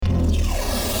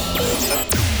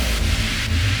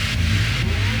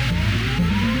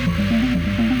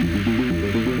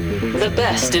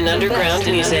best in underground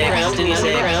music.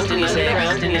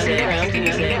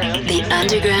 The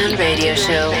Underground Radio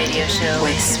Show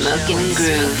with Smoking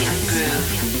Groove.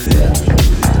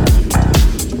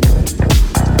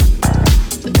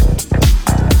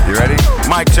 You ready?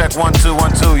 Mic check 1 2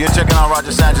 1 2. You're checking out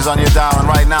Roger Sanchez on your dial, and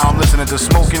right now I'm listening to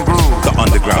Smoking Groove. The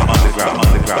underground.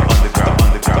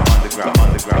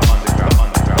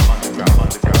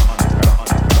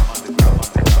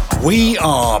 We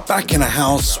are back in the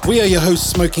house. We are your hosts,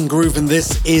 Smoking Groove, and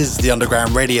this is the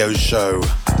Underground Radio Show.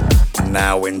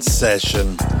 Now in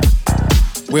session.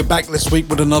 We're back this week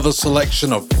with another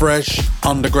selection of fresh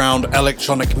underground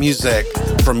electronic music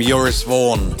from Joris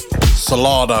Voorn,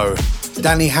 Solardo,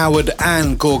 Danny Howard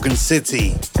and Gorgon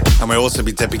City. And we'll also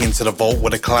be dipping into the vault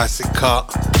with a classic cut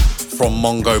from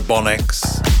Mongo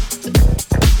Bonics.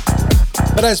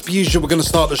 But as per usual, we're going to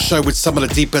start the show with some of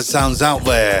the deeper sounds out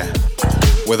there,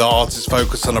 with our artist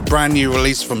focus on a brand new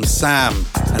release from Sam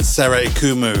and Sarah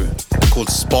Ikumu called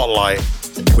Spotlight,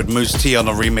 with Moose T on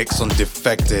a remix on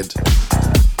Defected.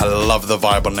 I love the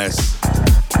vibe on this.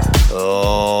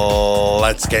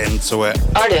 Let's get into it.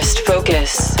 Artist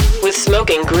focus with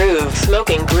Smoking Groove.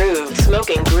 Smoking Groove.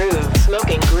 Smoking Groove.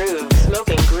 Smoking Groove.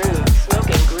 Smoking Groove. Smoking Groove.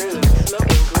 Smoking Groove. Love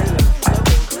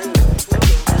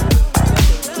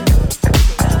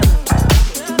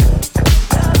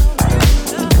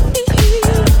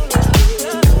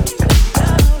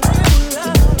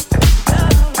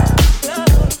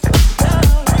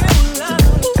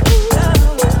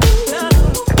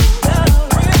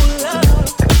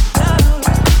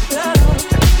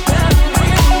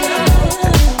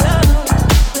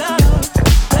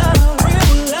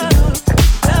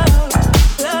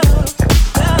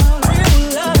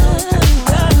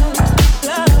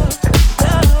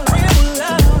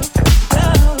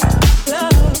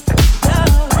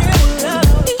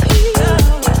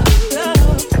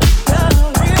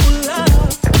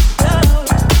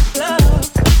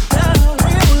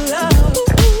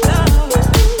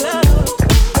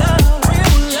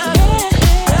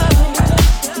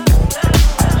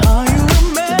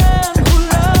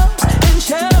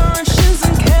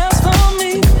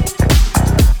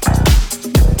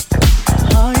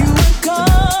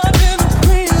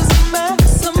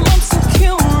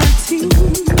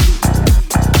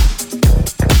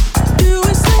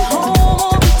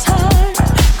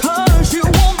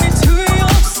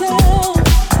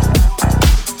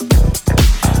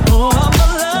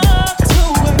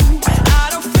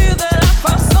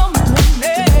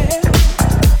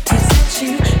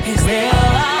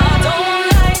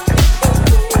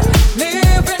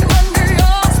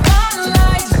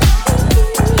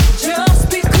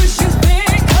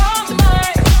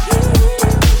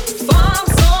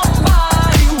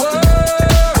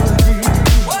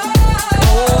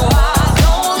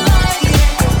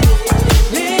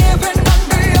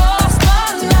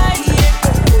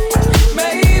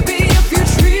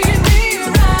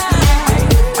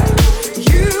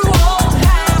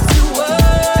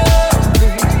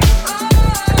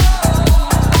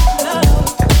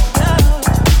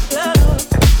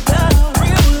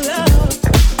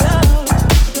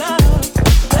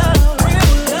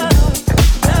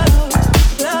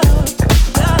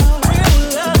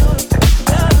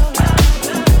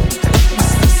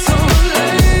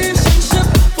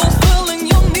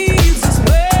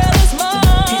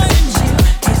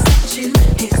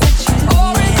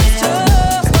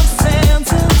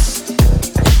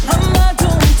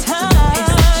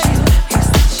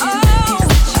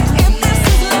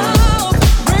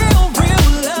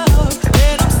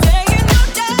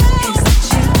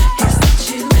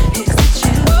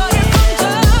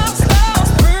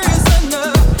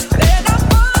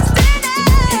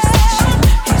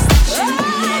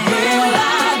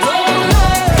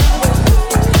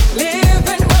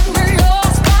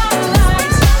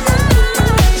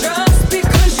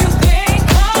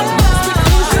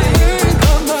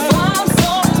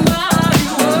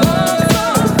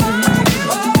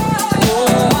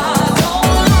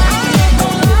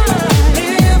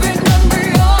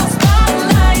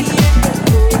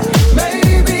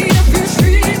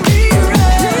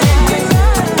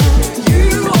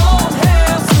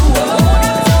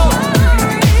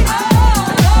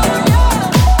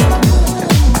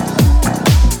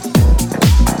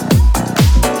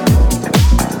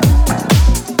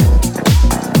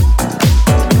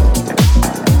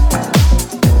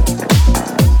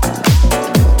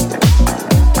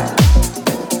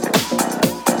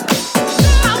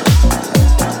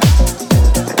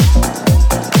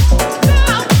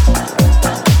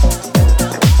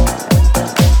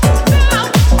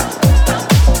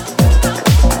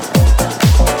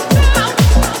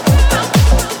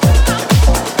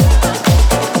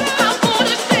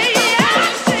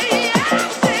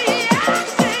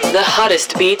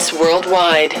best beats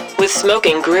worldwide with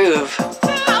Smoking Groove.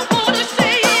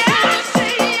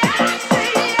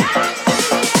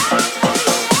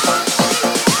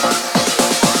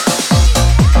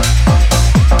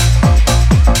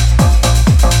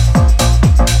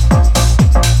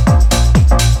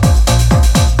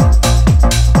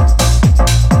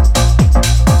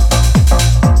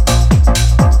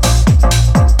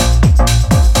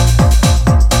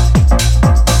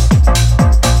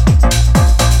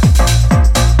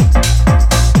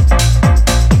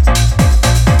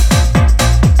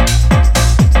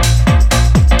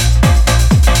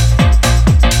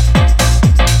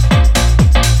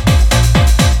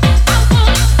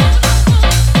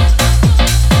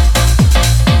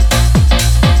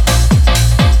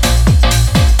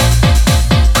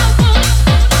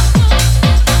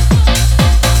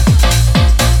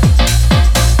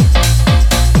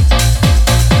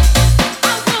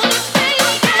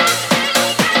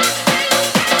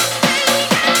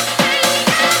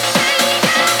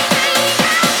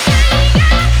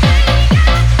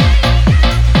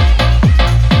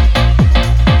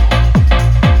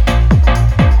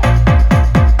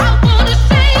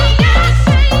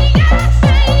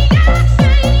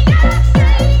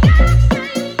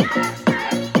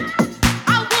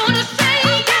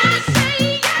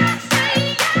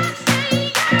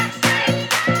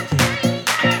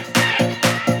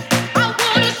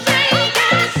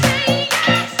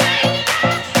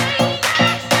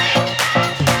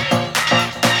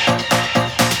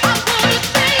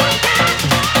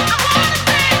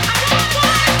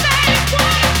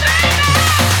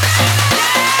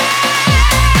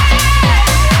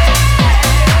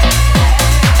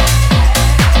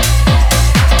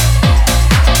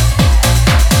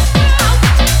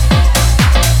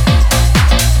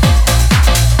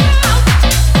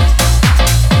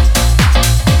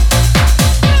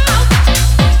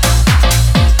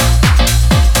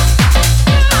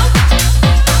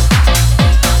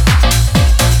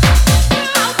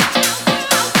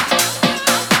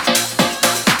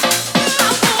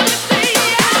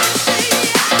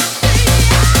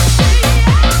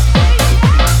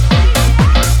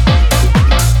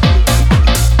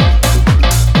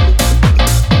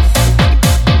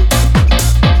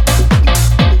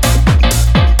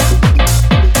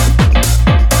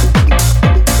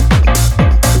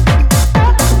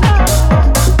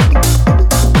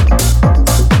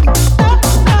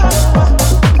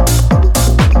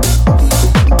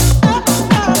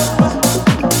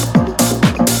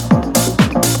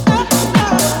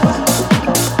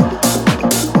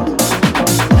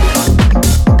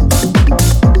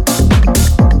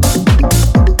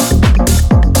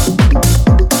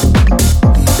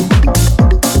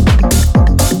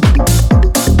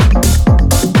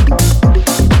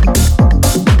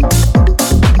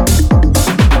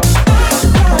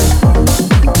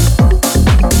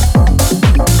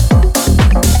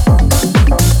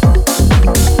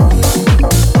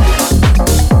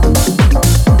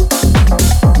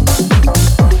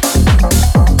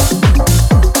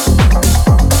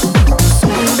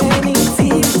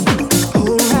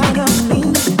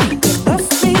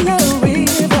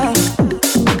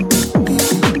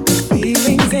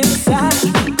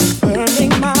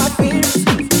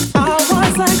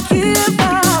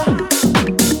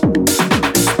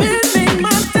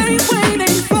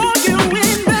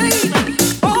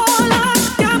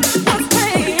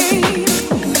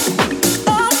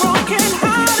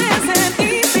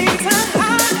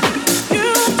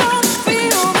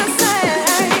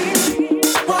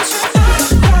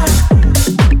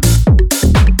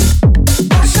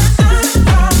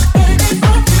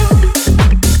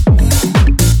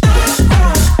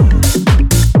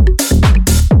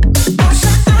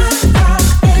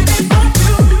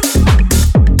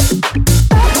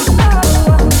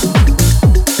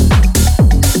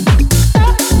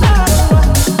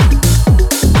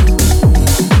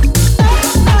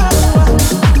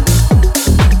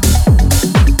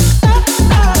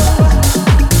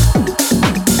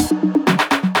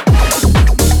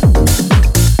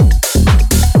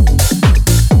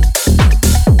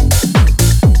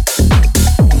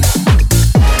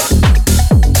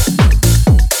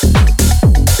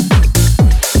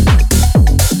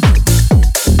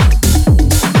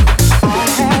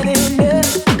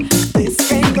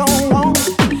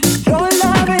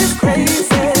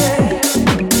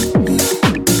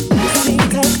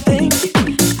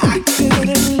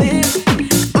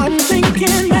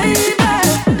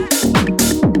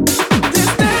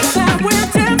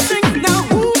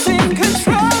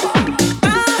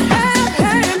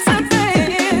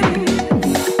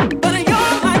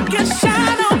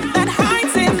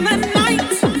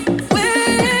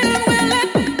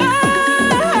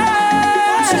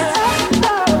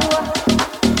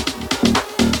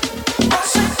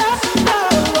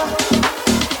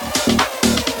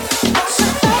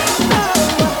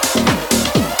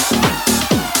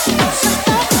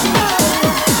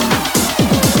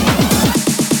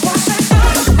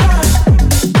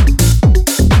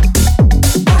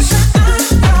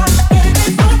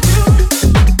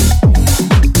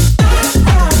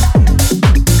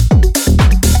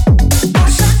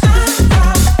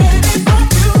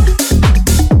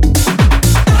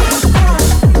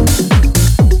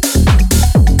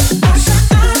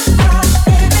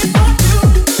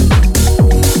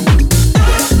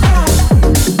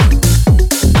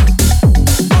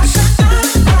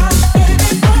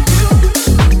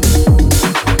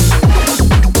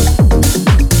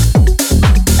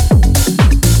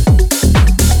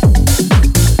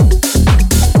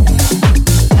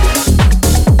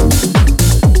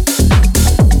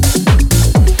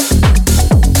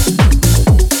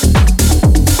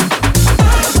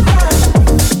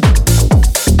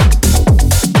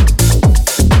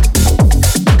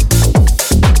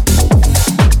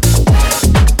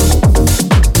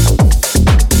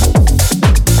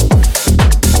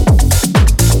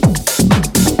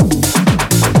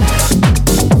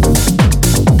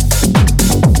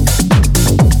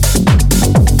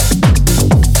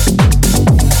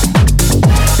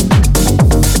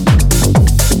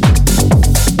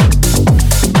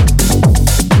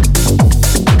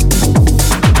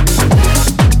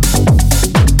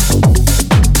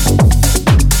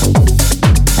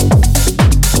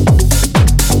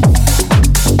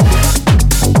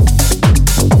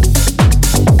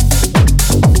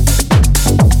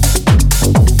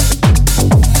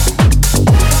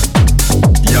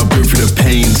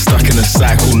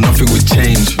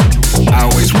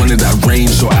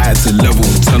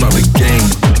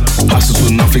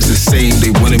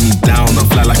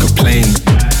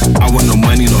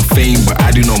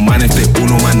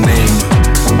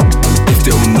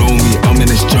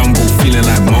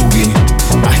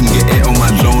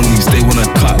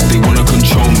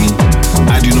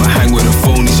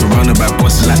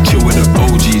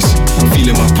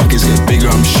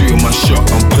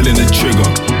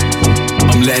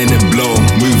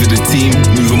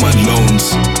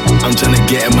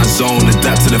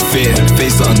 fear,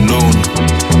 face the unknown.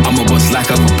 I'm a boss like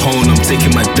Al Capone, I'm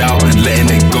taking my doubt and letting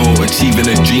it go. Achieving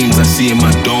the dreams I see in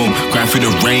my dome. Grind through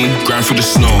the rain, grind through the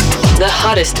snow. The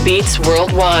hottest beats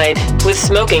worldwide with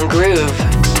Smoking Groove.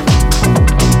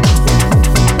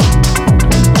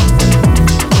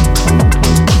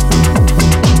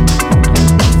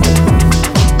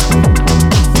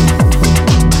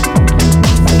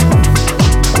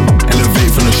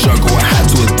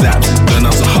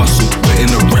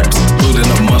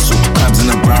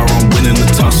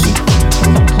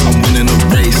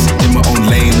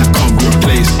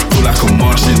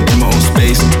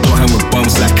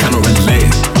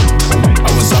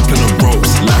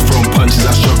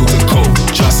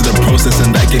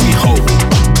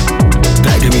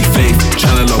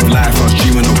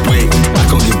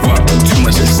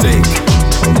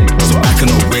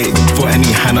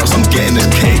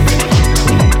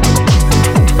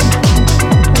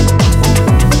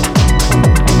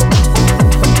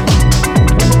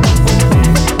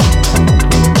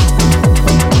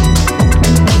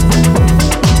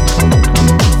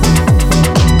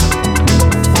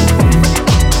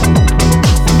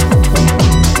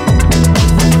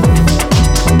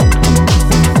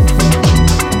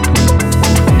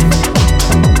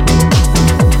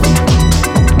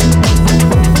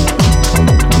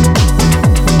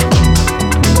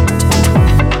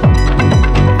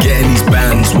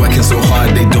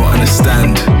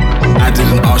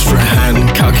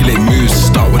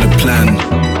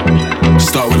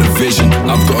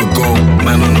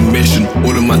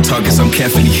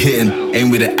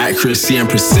 Accuracy and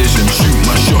precision, shoot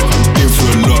my shot, in for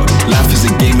a lot. Life is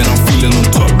a game and I'm feeling on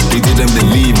top. They didn't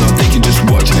believe, now they can just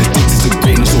watch. Addicted to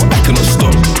greatness, so I cannot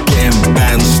stop. Getting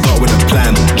banned, start with a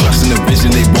plan. Trust in the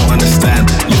vision, they won't understand.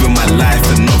 Living my life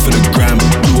and not for the gram.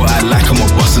 Do what I like, I'm a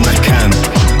boss and I can.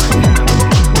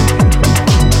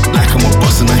 Like I'm a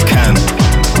boss and I can.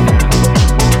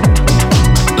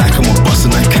 Like I'm a boss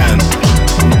and I can.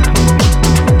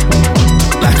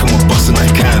 Like I'm a boss and I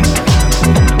can.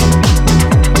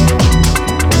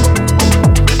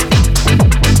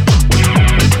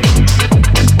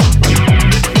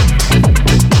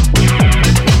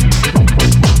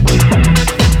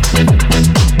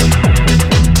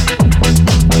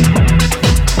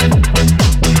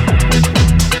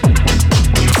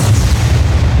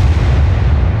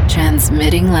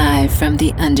 Transmitting live from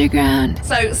the underground.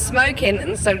 So smoking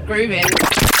and so grooving.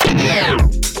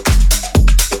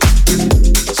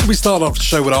 So we start off the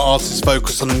show with our artist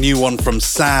focus on a new one from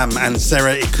Sam and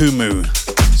Sarah Ikumu.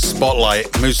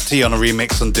 Spotlight, Moose T on a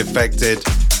remix on Defected.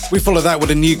 We follow that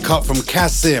with a new cut from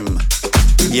Kasim.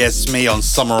 Yes Me on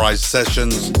Summarized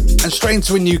Sessions. And straight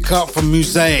into a new cut from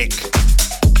Mosaic.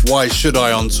 Why Should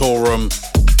I on Tour Room.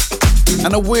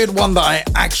 And a weird one that I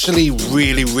actually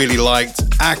really liked.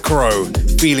 Acro,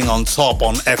 Feeling on Top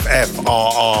on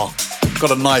FFRR.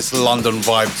 Got a nice London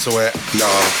vibe to it. No,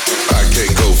 I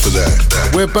can't go for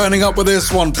that. We're burning up with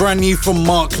this one, brand new from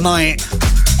Mark Knight.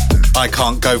 I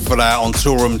Can't Go For That on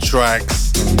Tour Room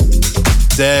Tracks.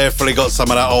 Definitely got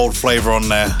some of that old flavour on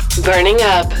there. Burning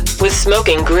up with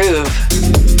Smoking Groove.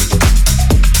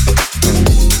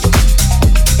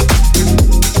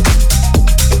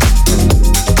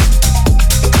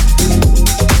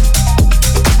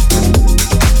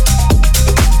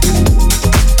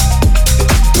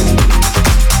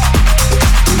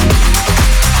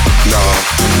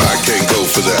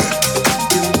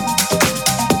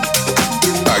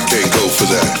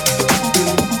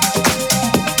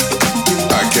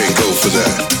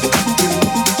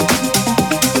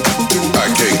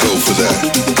 That.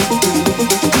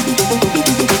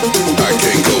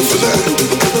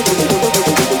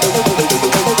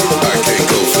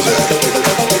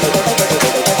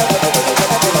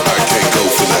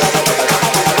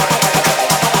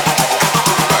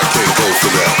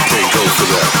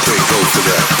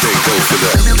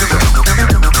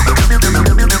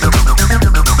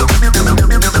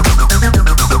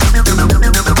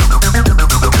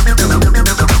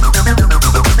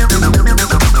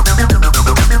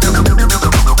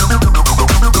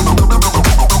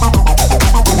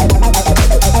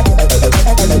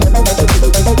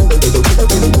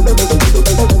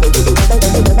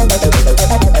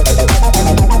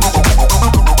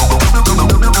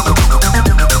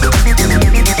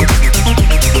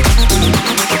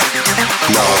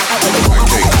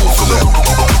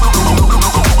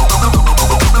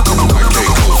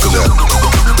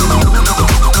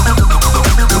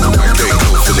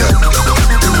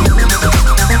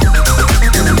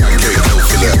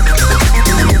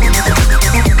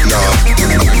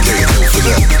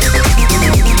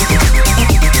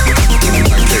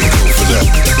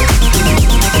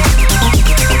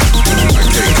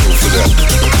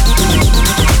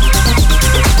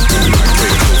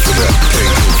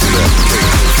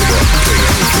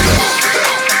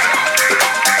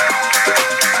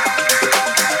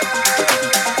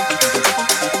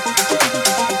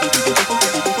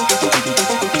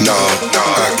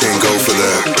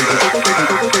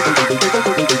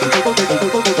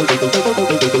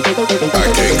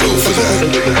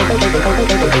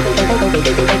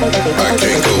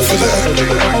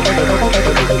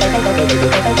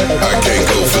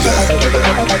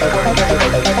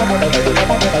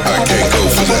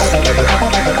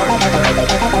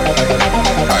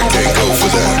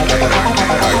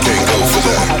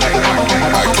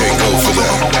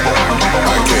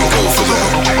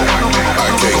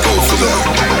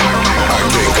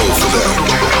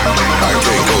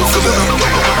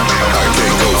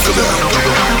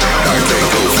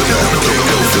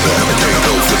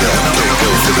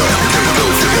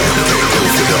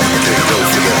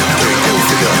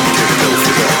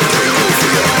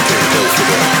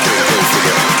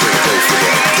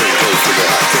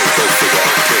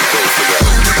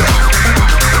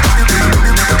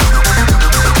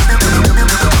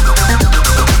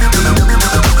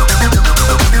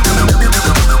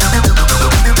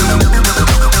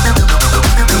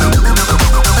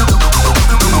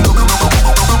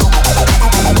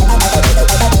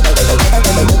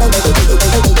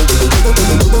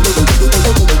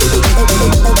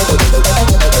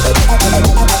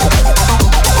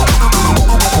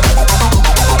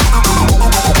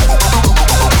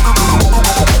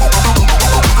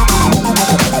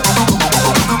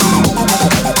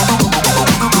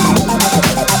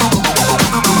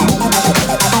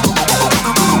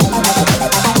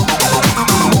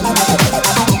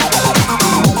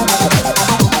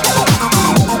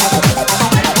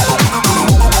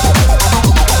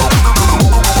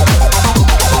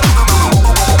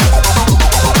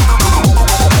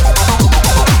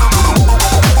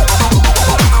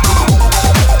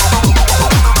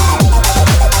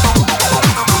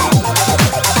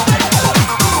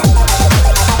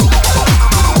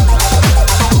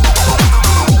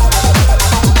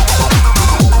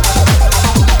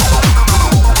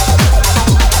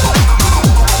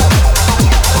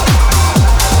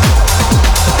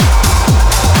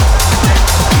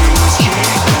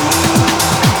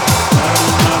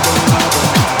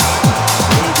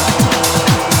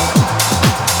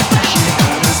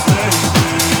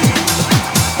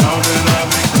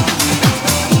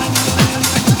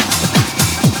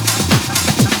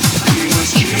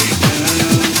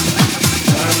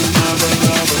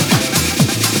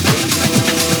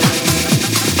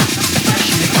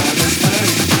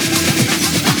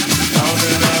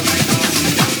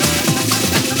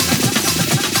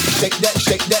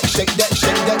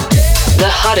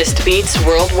 hottest beats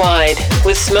worldwide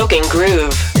with Smoking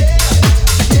Groove.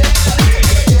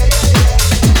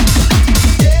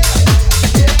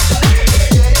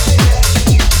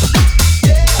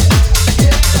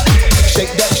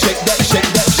 Shake that, shake that, shake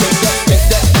that, shake that, shake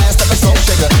that ass like a soul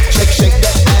shaker. Shake, shake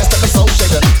that ass like a soul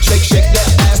shaker. Shake, shake that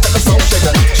ass like a soul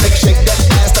shaker. Shake, shake that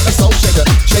ass like a soul shaker.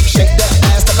 Shake, shake that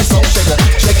ass like a soul shaker.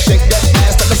 Shake, shake that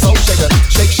ass like a soul shaker.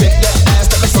 Shake, shake that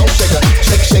ass like a soul shaker.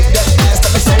 Shake, shake that ass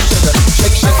like a soul shaker.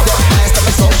 Shake, shake that ass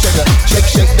like a soul shaker. Shake,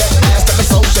 shake that ass like a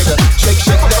soul shaker. Shake,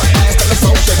 shake that ass like a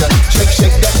soul shaker. Shake,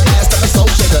 shake that ass like a soul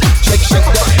shaker. Shake, shake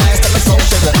that ass like a soul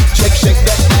shaker. Shake, shake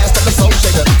that ass like a soul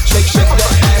shaker. Shake, shake that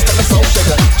ass like a soul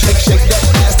shaker. Shake, shake that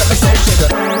ass like a soul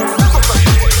shaker.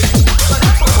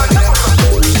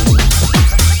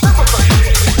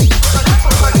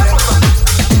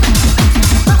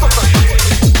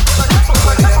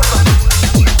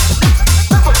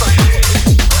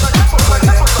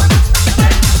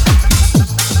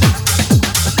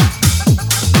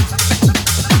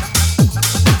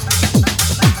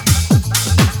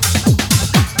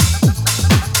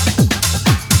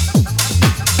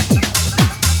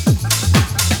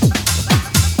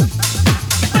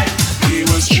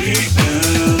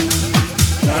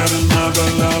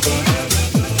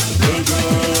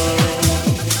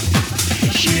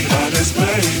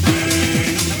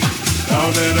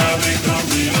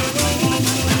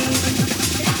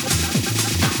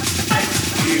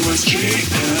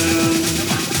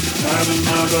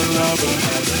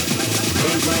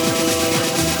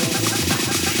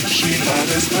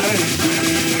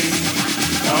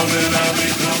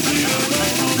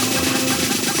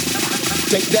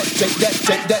 Take that, take that,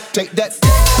 take that, take that.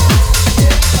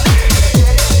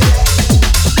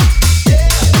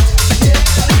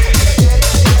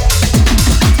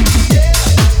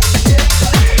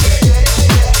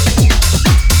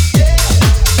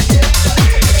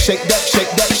 Shake that,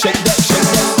 shake that, shake that, shake that, shake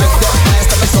that ass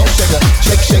like a soul shaker.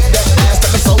 Shake, shake that ass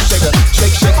like a soul shaker.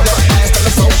 Shake, shake that ass like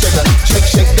a soul shaker. Shake,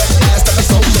 shake that ass like a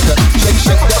soul shaker. Shake,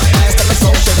 shake that ass like a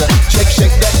soul shaker. Shake,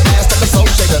 shake that ass like a soul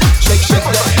shaker. Shake, shake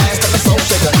that ass like a soul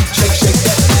shaker. Shake, shake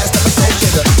that ass like a soul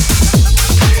shaker.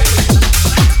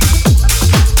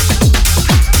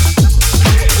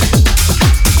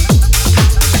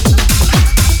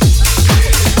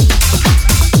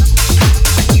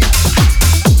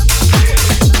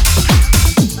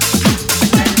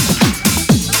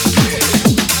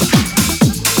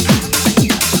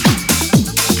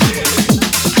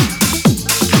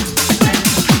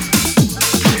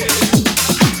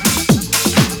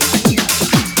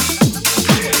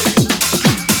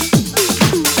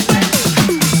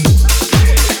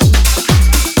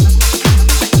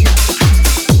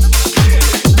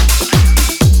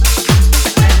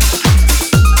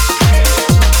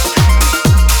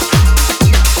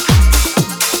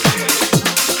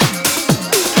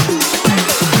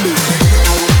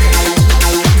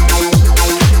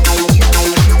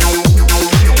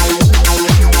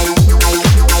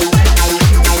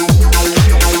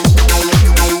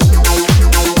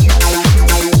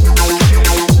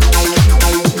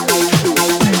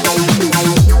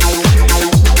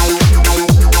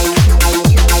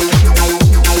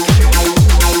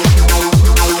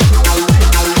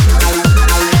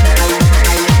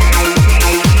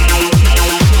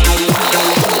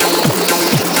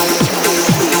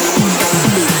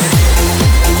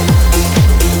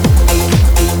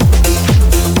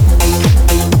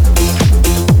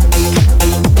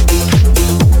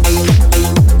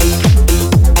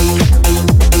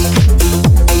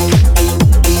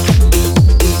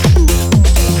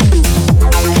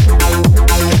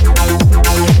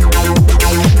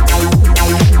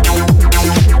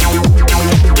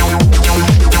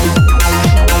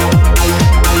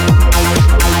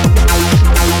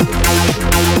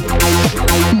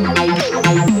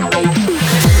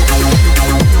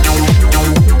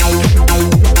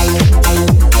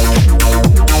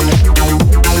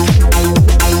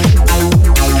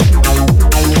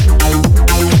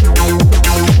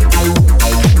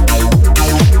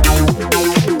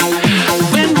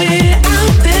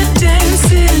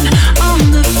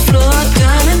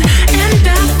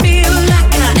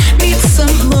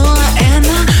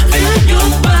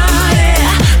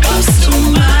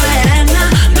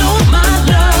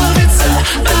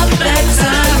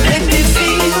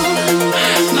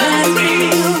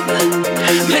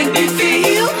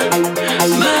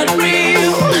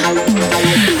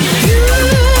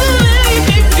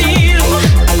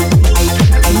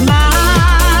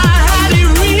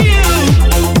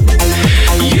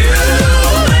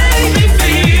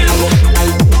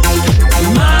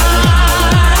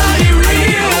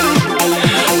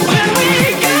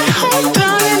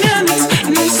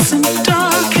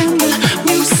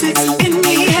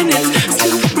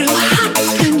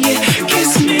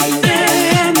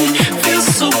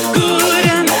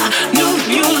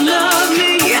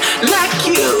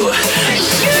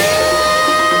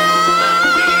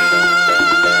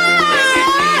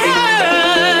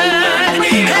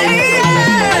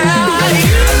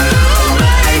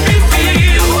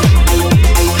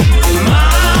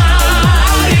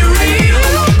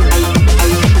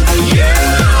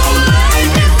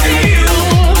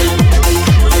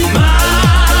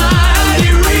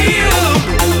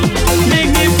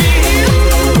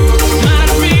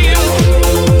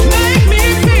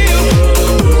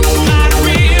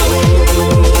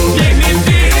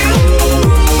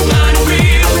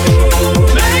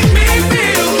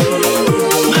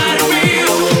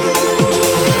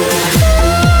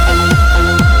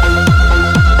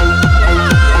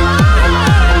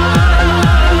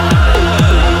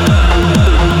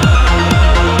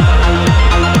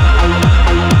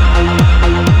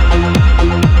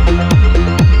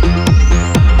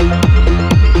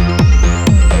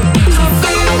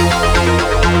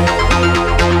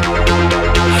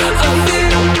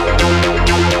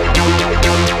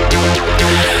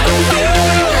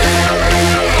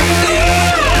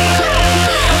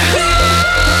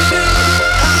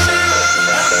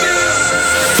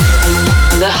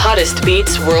 hottest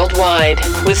beats worldwide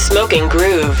with Smoking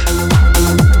Groove.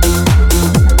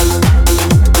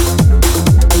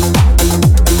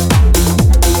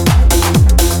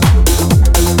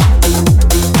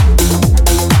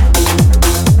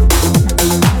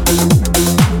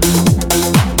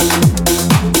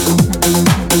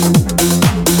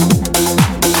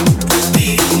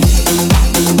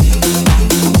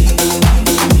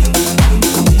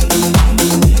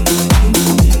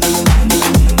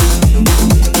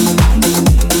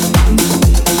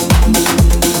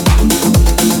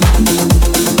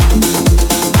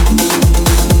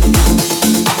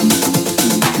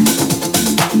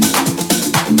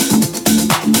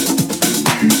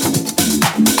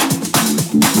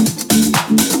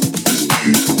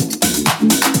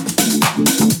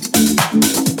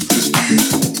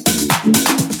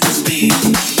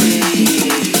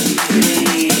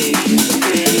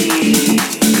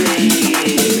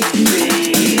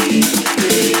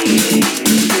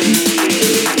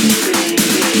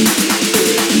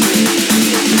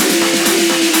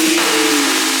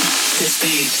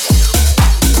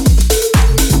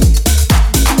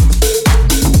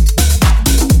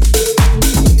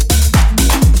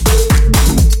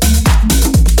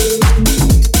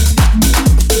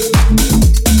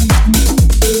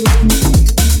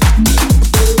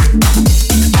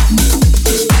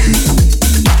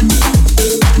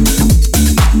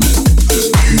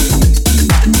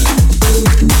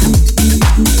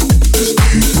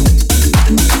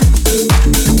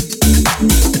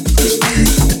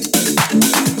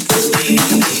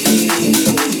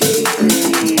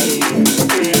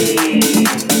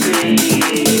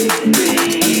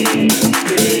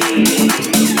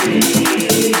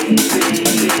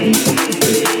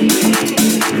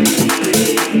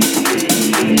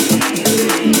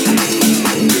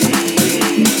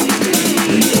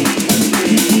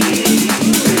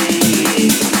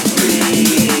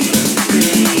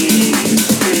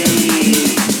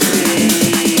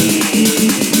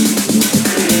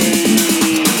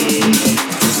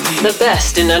 The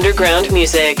best in underground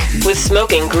music with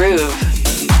Smoking Groove.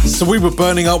 So we were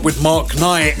burning up with Mark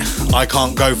Knight. I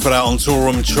Can't Go For That on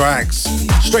Toolroom Tracks.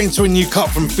 Straight into a new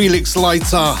cut from Felix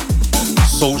Leiter,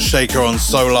 Salt Shaker on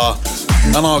Solar,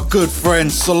 and our good friend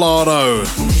Solado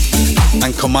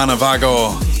and Comana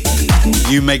Vago,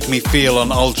 You Make Me Feel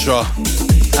on Ultra.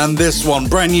 And this one,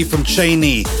 brand new from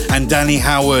Cheney and Danny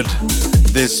Howard,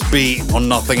 This Beat on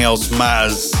Nothing Else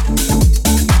Matters.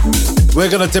 We're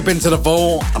gonna dip into the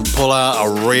vault and pull out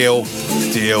a real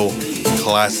deal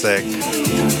classic.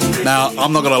 Now,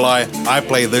 I'm not gonna lie, I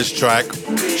play this track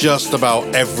just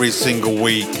about every single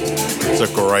week. It's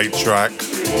a great track.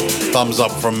 Thumbs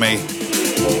up from me.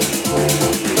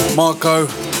 Marco,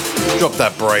 drop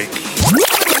that break.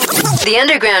 The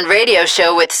Underground Radio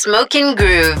Show with Smoking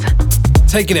Groove.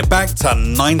 Taking it back to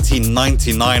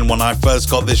 1999 when I first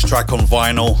got this track on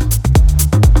vinyl.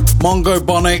 Mongo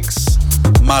Bonics,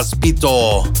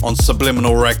 Maspito on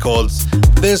Subliminal Records.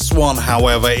 This one,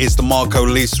 however, is the Marco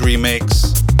Lys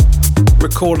remix.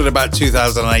 Recorded about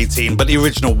 2018, but the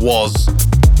original was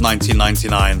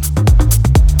 1999.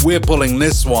 We're pulling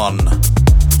this one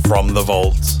from the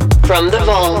vault. From the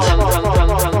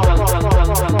vault.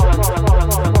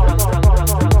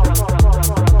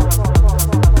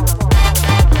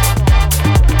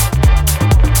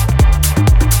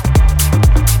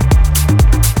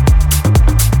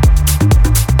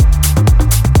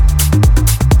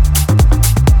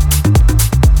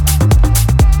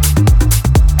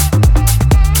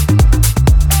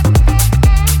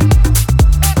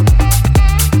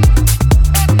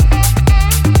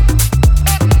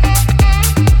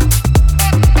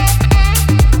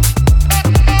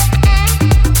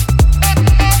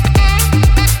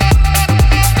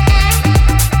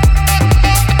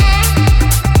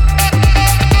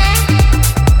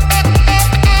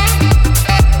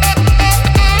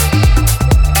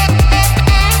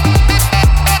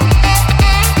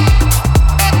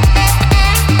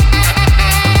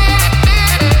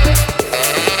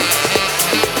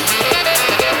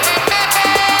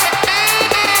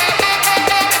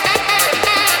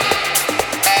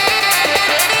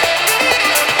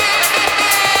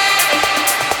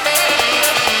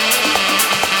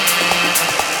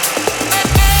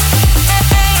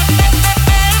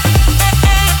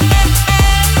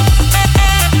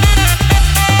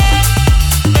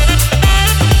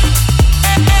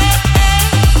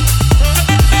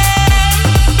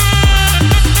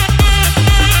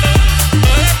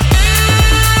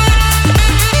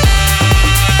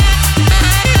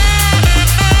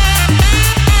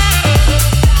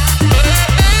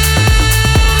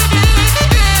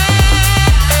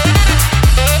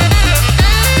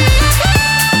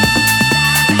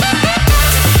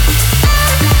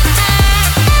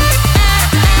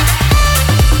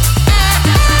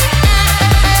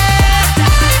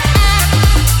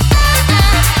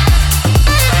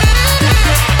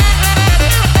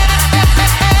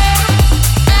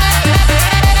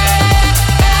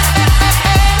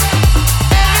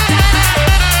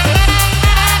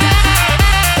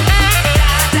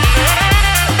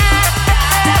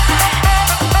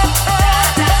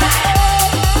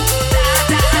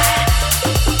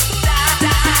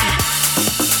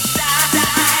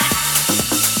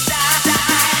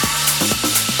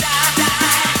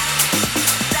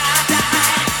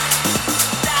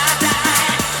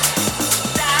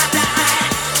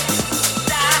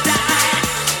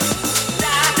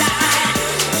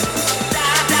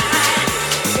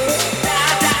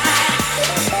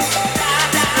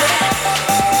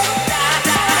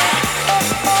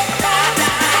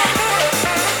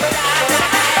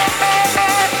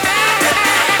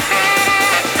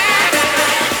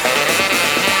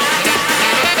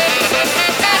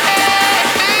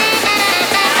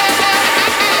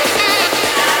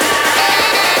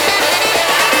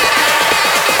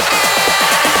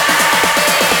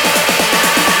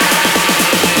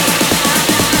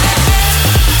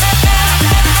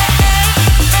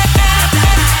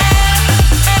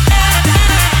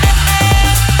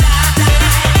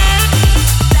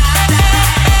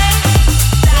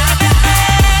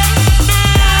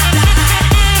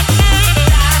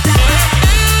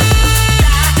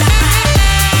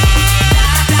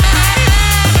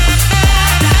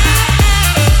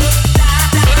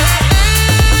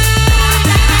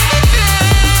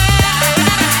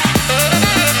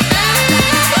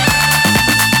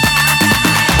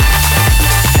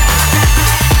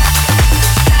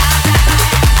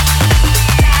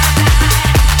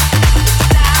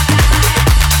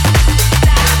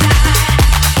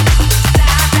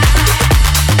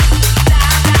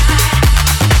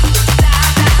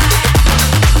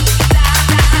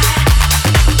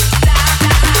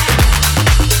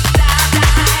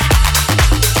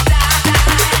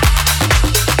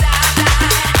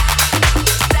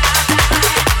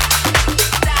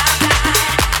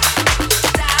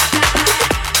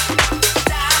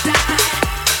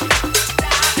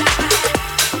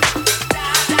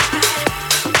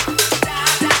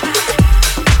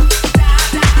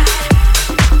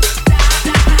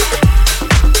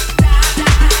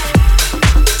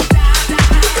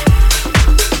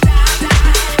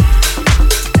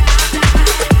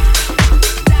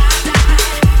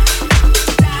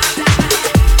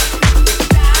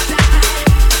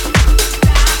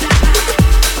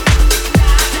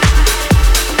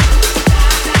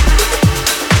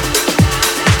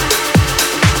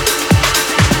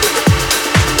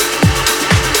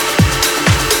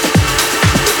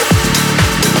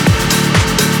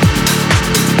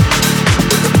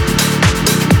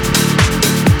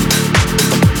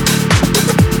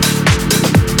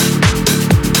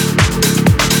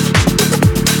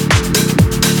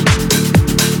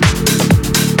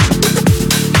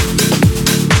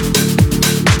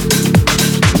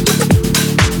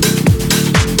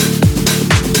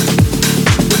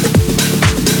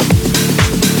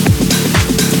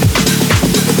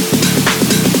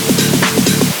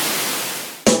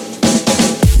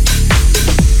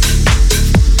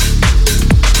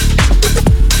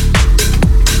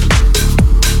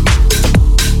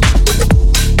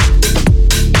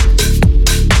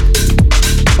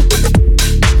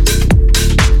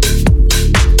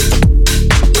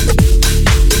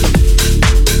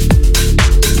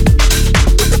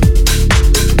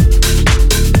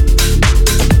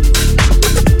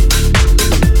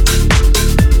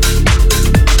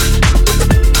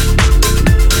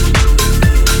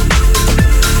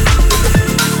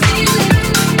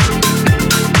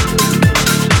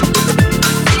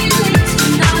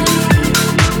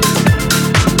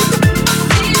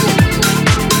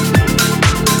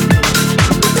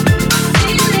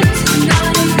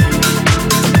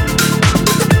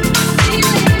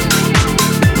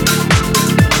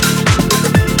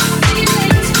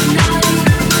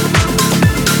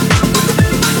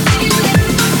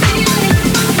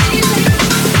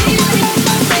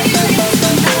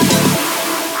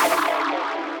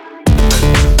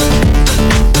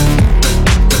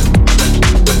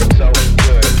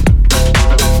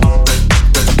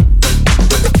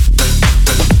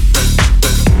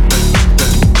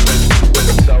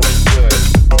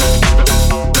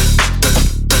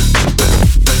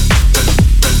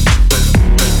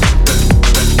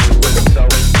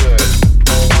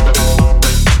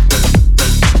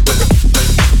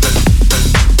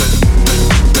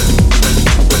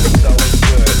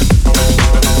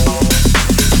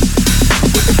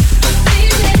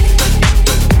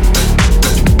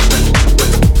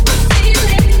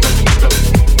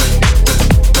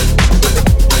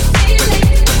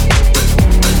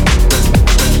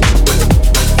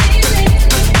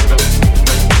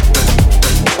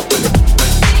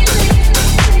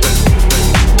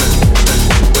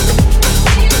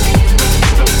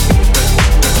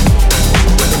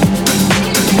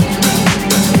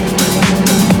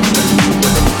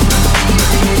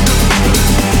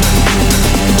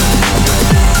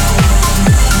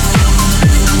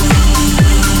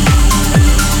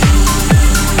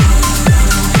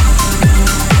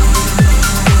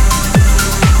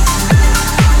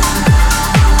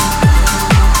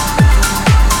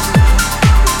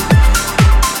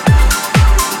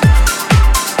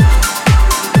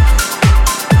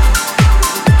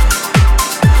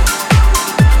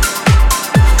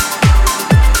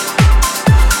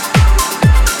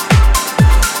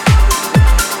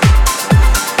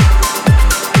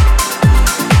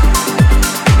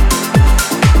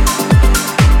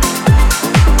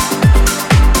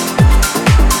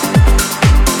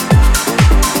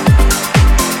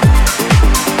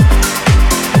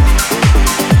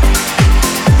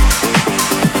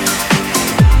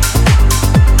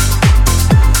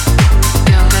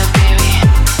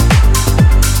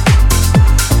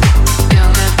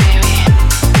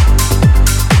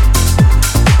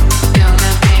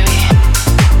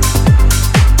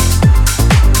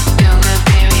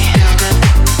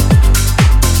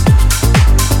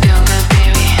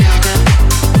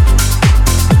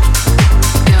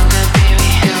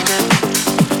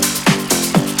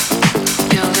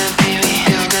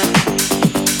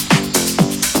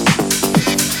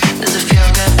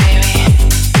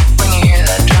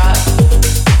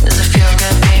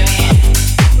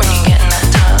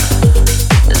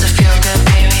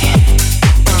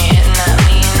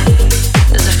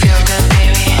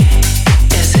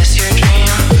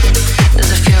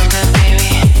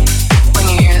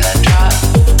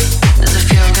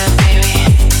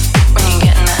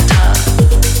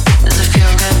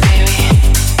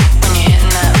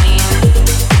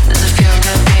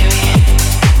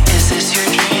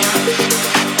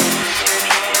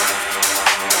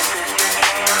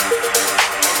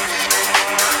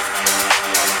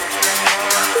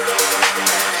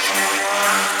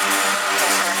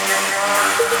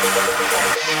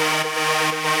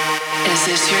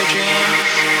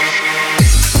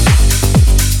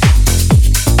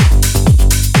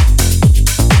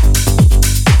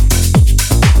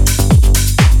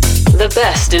 The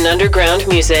best in underground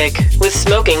music with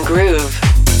Smoking Groove.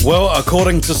 Well,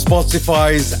 according to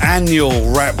Spotify's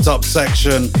annual Wrapped Up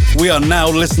section, we are now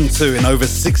listened to in over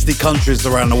 60 countries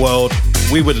around the world.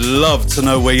 We would love to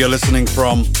know where you're listening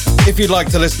from. If you'd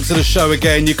like to listen to the show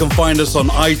again, you can find us on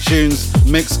iTunes,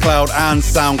 Mixcloud and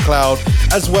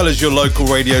SoundCloud, as well as your local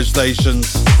radio stations.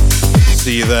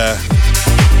 See you there.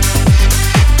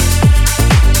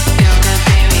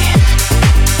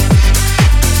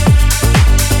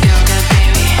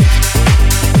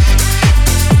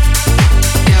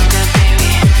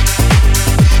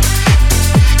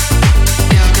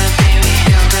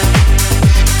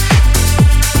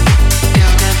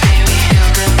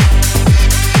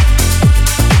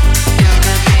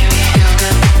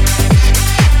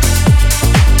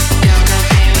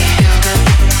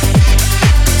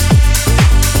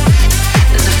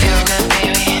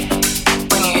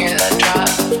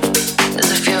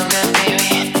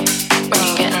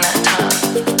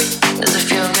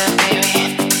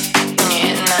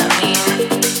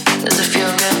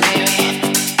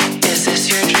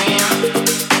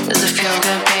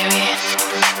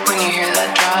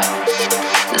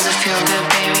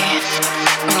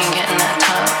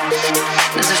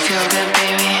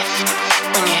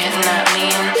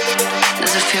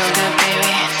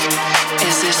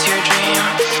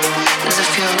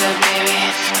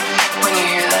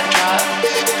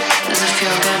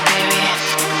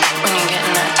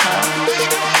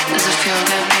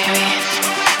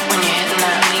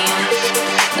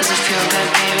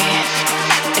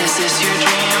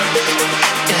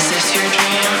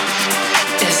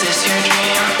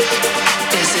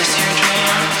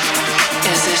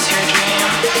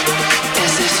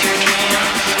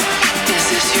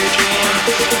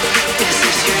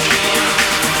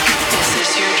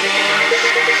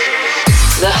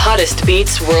 Hottest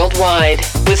beats worldwide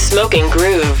with Smoking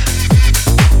Groove.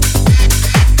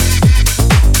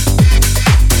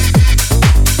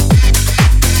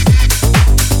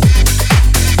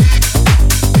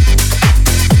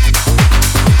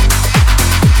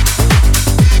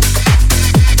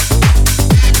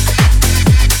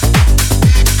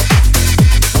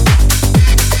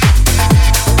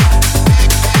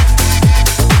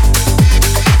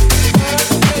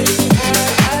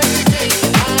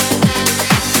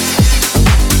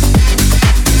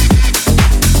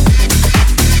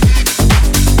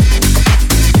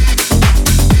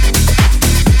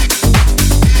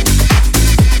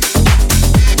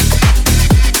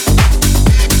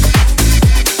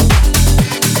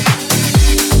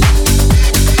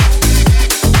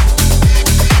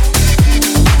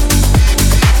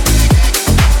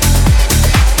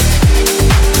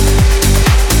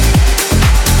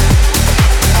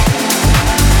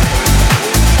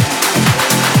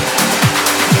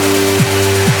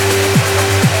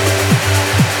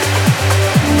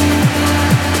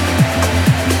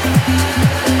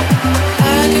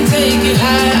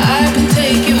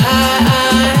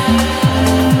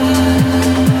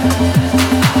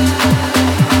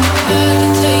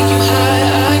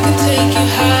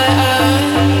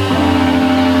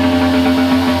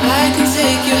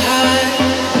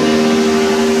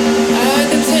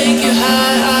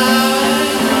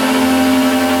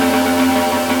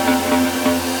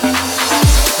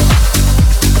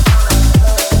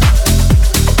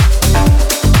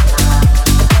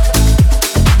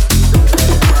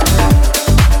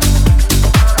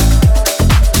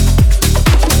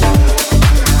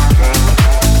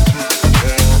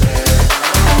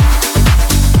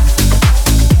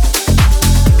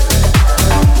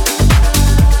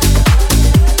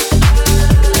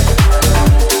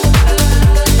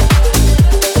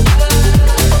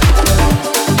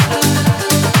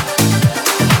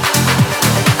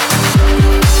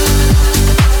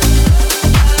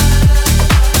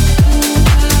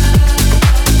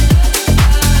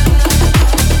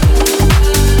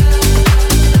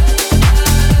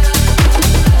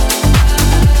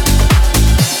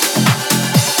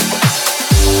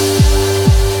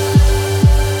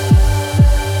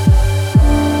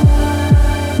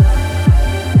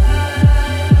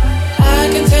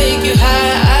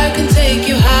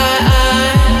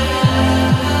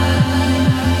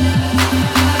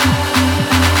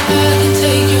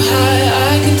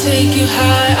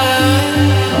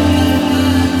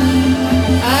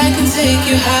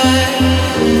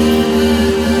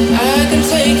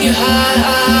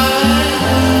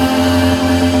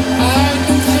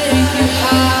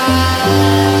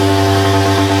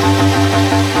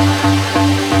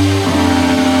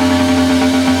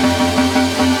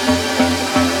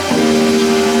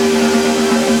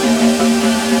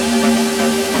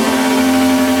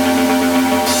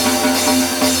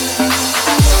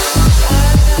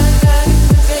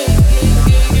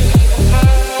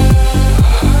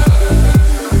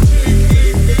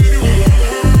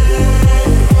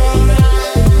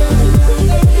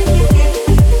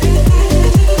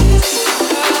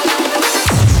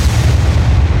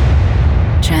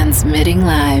 Transmitting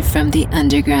live from the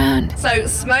underground. So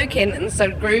smoking and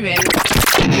so grooving.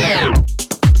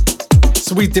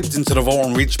 So we dipped into the vault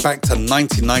and reached back to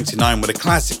 1999 with a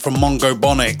classic from Mongo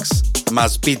Bonics,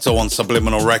 Maspito on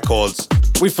Subliminal Records.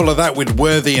 We follow that with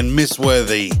Worthy and Miss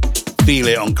Worthy, Feel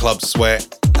It on Club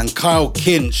Sweat, and Kyle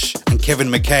Kinch and Kevin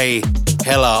McKay,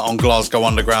 Hella on Glasgow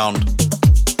Underground.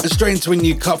 And straight into a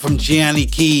new cut from Gianni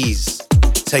Keys,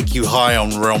 Take You High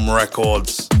on Realm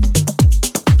Records.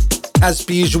 As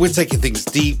per usual, we're taking things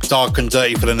deep, dark and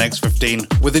dirty for the next 15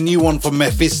 with a new one from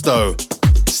Mephisto,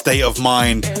 State of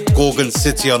Mind, Gorgon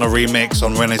City on a remix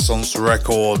on Renaissance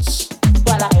Records.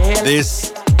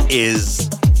 This is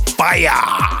fire!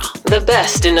 The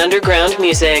best in underground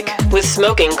music with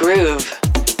Smoking Groove.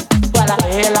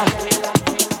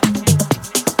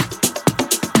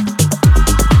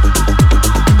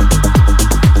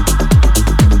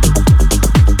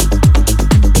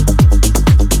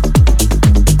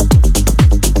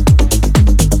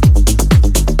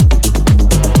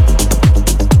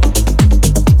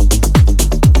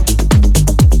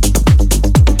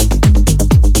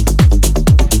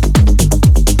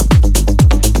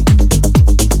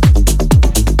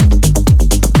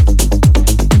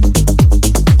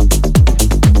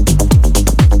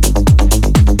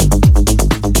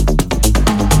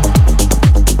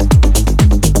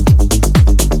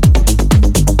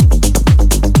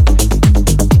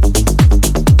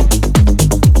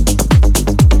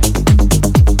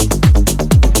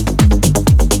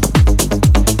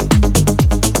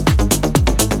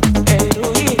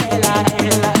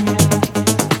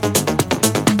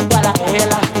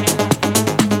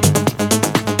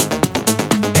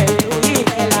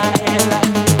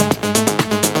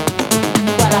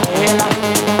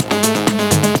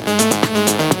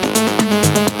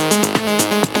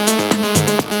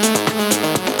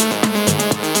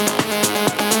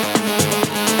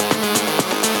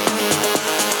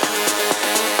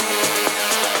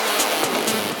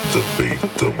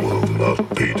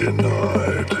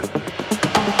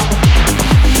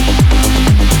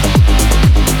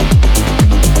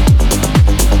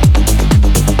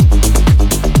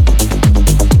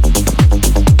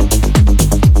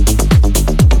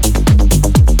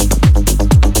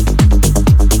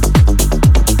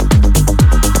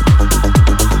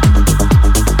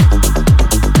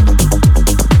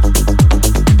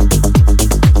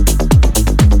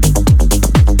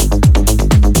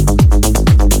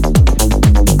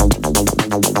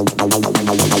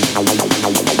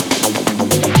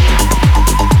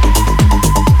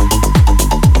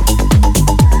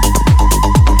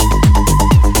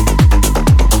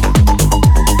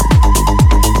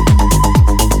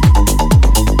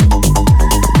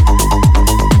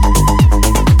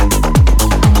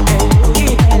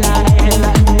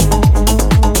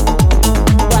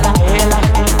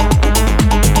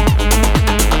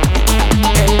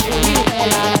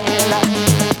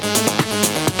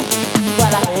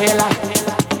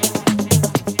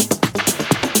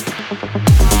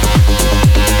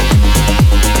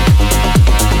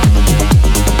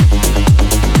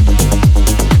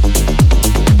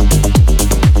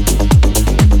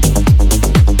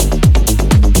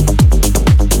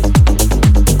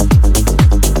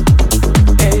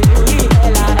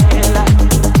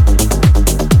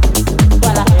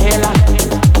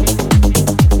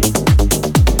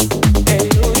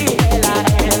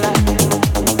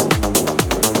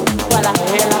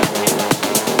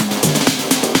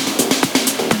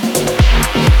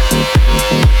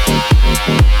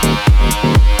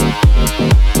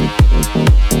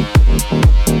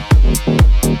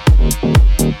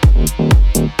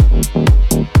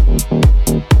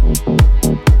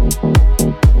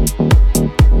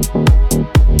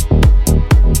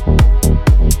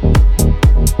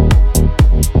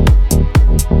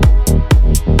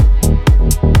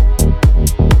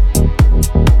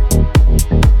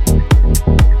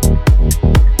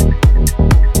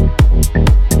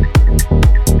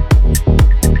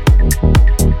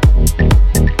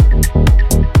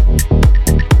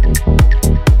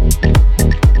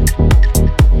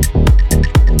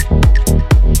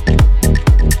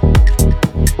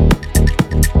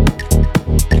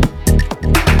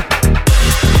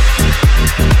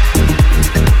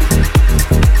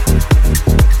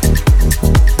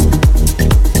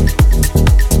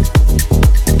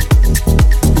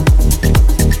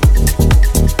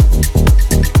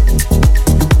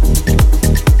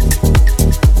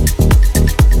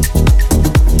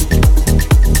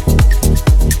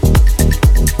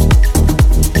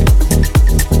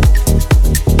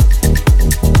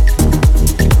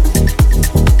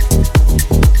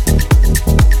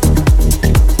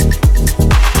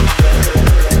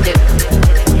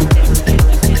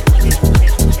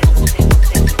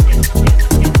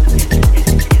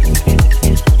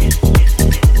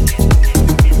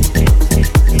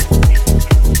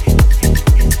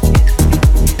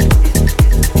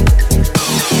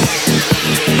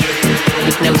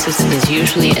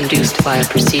 usually induced by a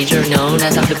procedure known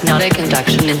as a hypnotic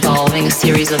induction involving a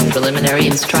series of preliminary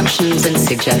instructions and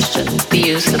suggestions. The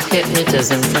use of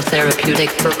hypnotism for therapeutic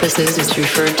purposes is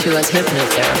referred to as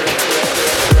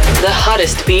hypnotherapy. The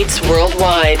hottest beats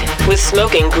worldwide with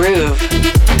Smoking Groove.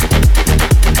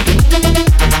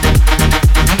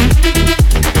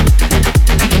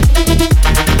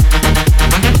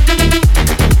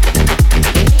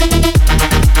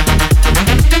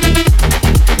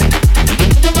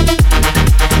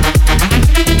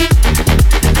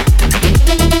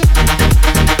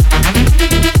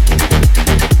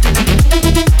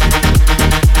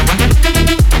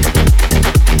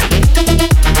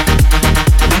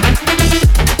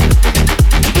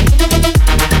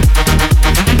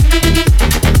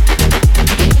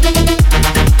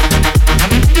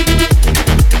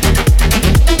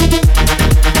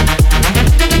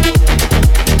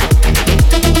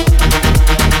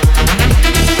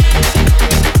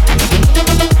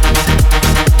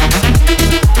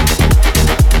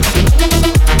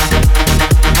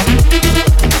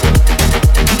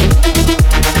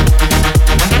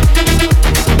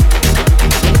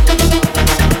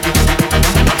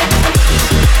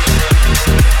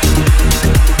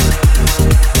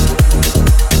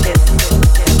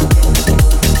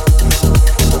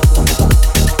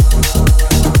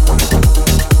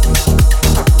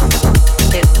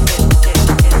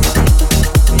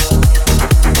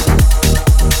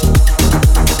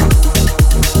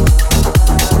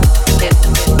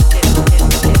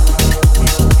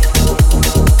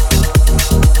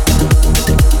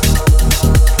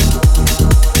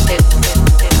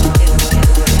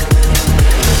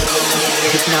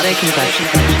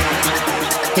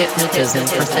 Hypnotism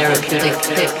for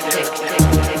therapeutic.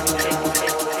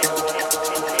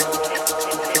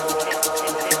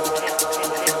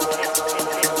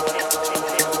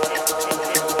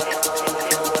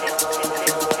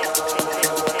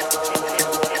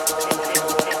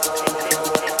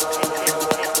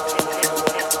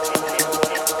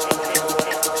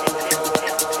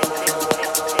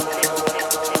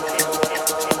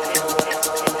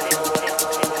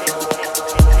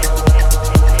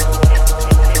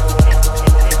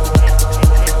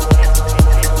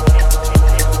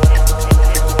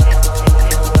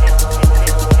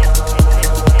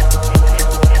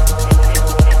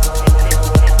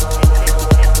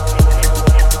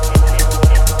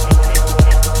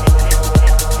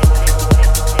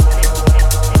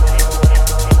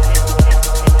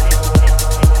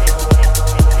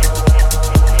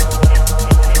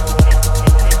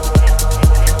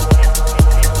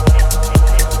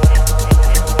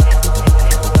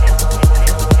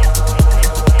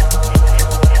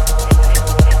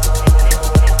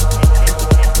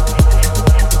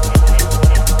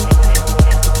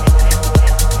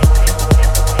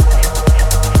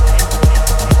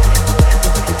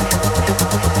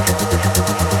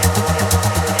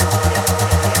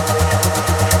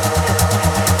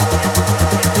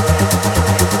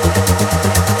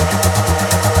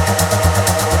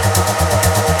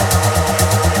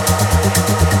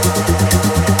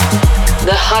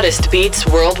 Hottest beats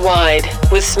worldwide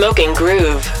with Smoking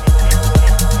Groove.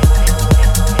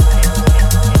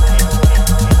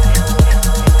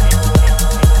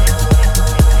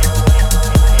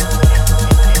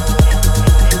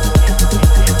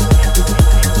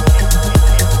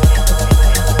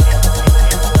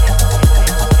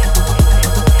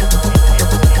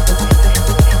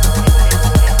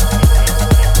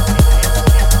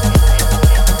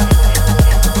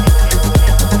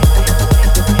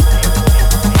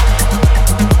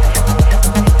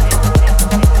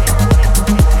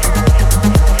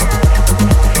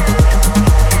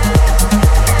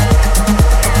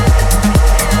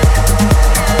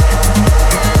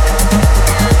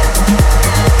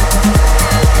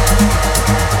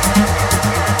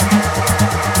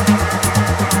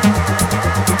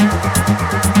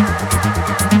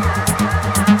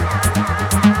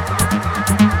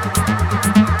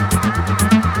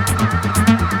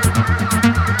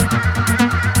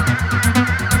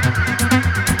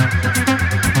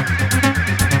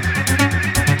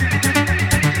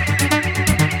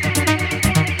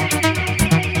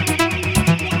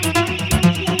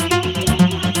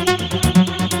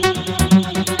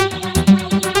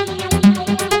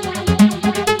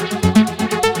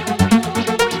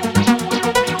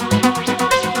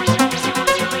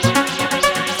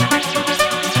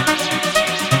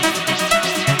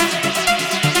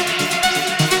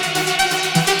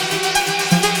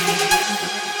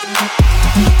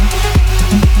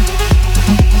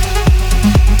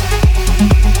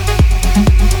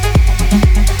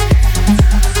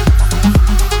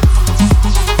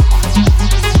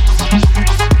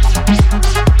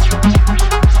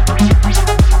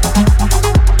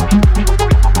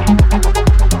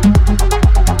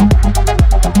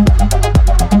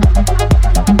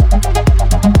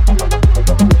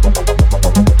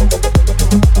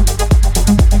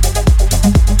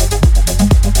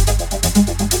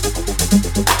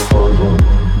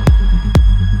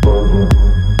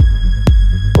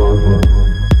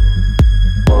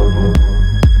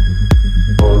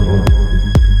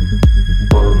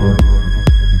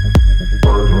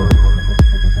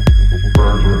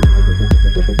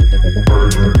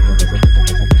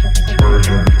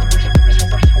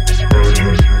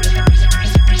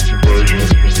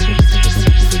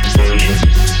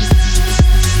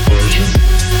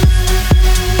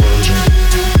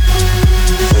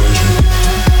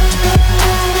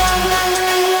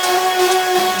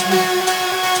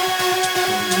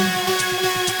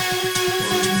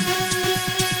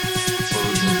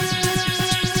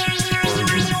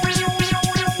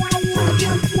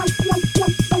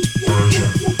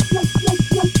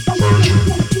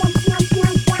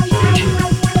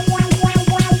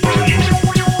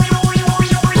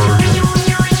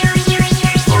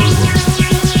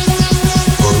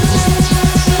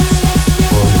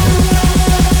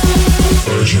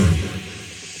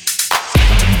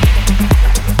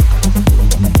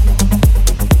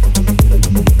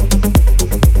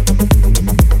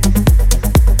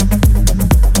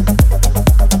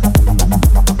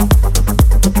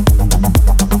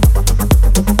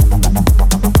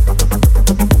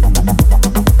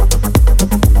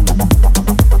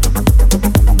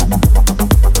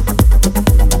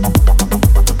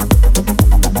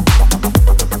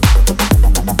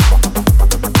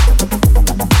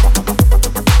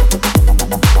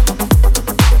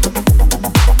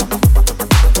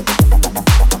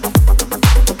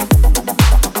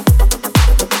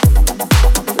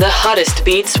 hottest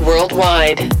beats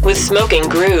worldwide with Smoking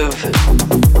Groove.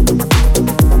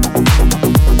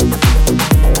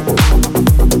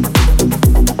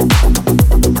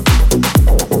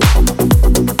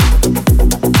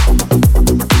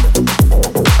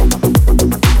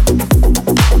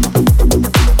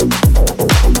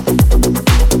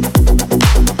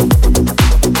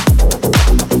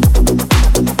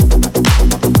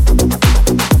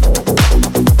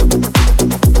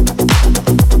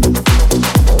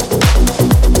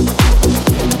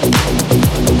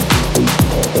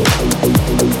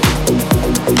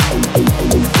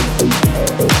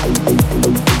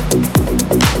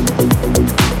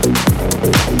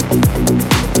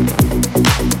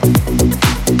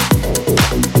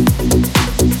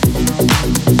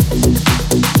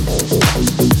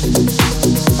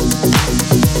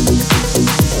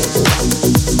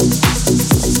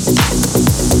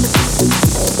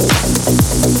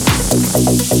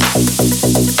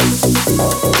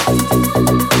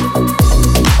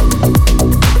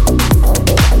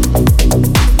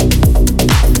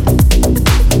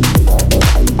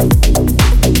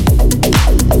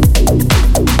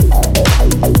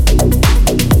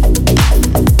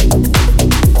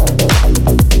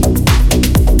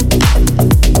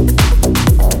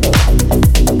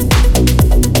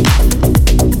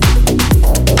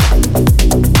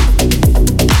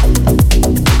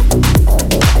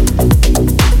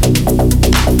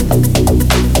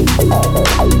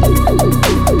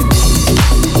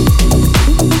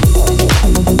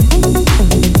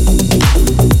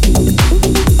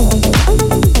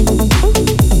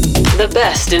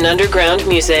 In underground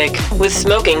music with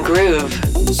Smoking Groove.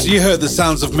 So you heard the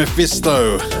sounds of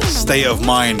Mephisto, State of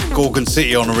Mind, Gorgon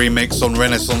City on a remix on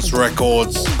Renaissance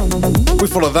Records. We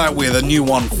follow that with a new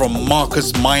one from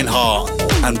Marcus Meinhardt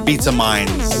and Beta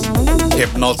Minds,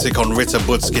 Hypnotic on Ritter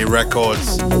Butsky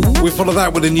Records. We follow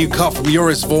that with a new cut from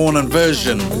Joris Vaughan and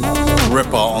Version,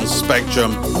 Ripper on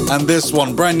Spectrum, and this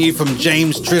one brand new from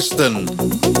James Tristan,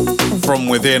 From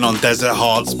Within on Desert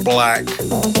Hearts Black.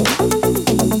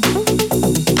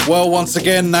 Well, once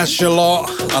again, that's your lot.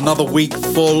 Another week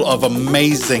full of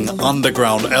amazing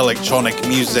underground electronic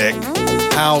music.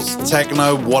 House,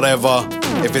 techno, whatever.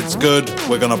 If it's good,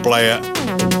 we're gonna play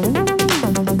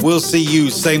it. We'll see you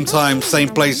same time, same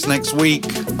place next week.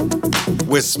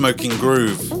 We're Smoking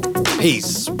Groove.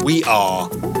 Peace. We are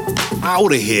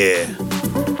out of here.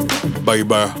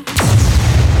 Baby.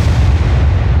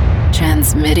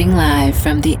 Transmitting live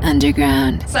from the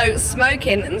underground. So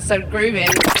smoking and so grooving.